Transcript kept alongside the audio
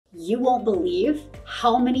You won't believe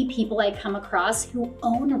how many people I come across who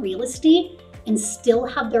own real estate and still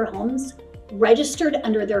have their homes registered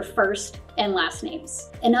under their first and last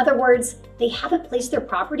names. In other words, they haven't placed their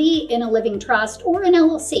property in a living trust or an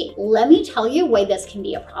LLC. Let me tell you why this can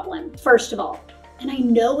be a problem. First of all, and I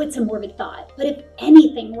know it's a morbid thought, but if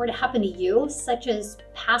anything were to happen to you, such as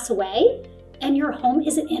pass away, and your home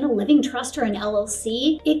isn't in a living trust or an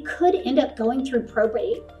LLC, it could end up going through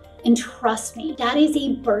probate. And trust me, that is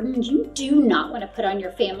a burden you do not want to put on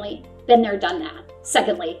your family. Been there, done that.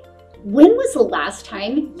 Secondly, when was the last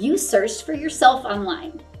time you searched for yourself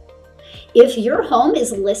online? If your home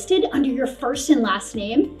is listed under your first and last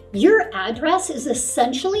name, your address is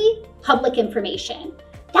essentially public information.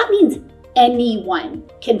 That means anyone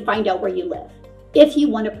can find out where you live. If you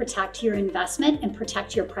want to protect your investment and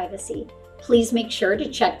protect your privacy, please make sure to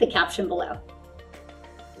check the caption below.